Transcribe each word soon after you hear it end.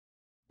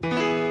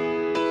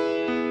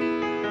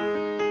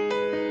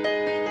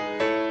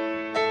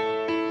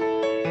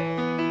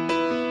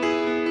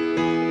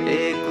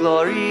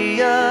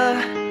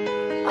Gloria,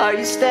 are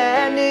you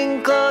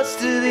standing close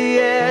to the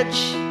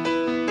edge?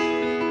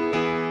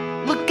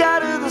 Look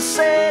out of the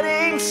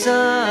setting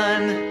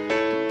sun,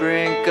 the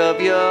brink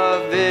of your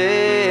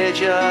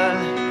vision.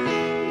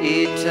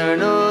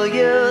 Eternal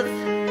youth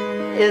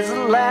is a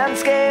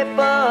landscape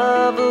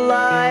of a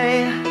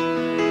lie.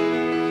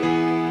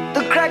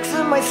 The cracks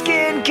in my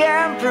skin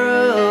can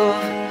prove,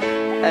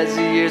 as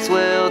the years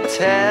will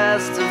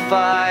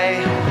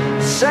testify.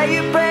 Say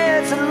your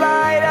prayers and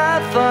light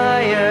a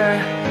fire,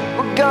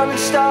 we're gonna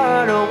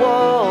start a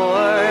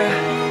war.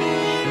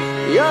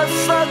 Your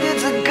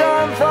slogan's a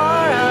gun for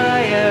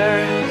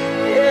hire,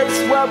 it's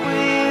what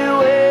we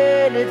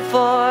waited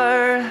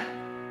for.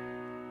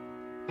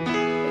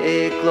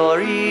 Hey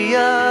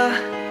Gloria,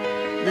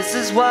 this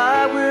is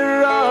why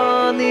we're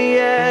on the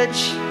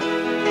edge.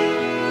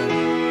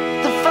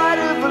 The fight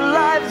of our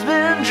lives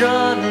been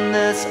drawn in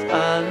this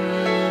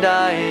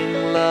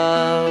undying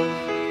love.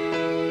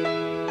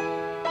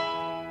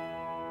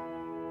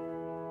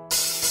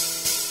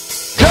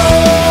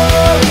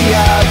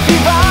 Gloria,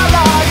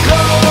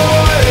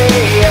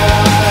 Vivalagloria,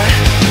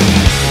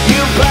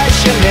 you bless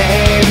your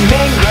name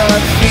in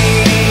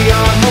graffiti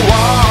on the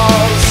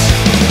walls,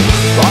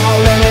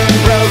 falling in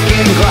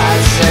broken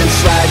glass and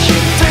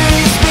slashing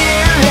through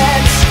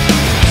spirits.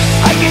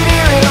 I can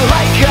hear it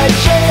like a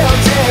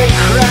jailed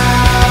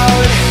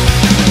crowd.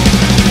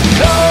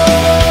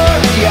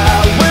 Gloria,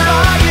 where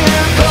are you,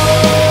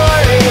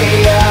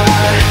 Gloria?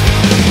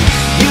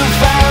 You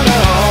found a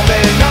home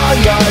in all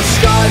your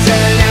scars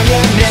and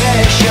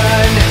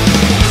ammunition.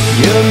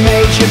 You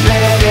made your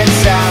bed in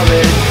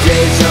salad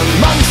days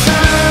amongst the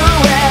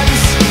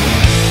ruins,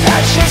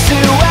 ashes to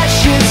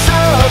ashes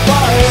of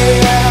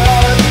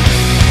fire.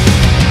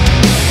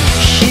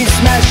 She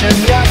smashed her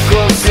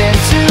knuckles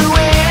into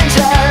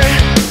winter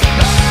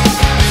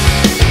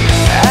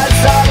as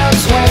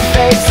autumn's wind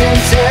fades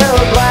into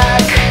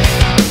black.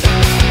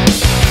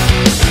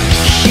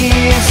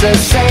 She's a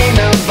saint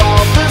of all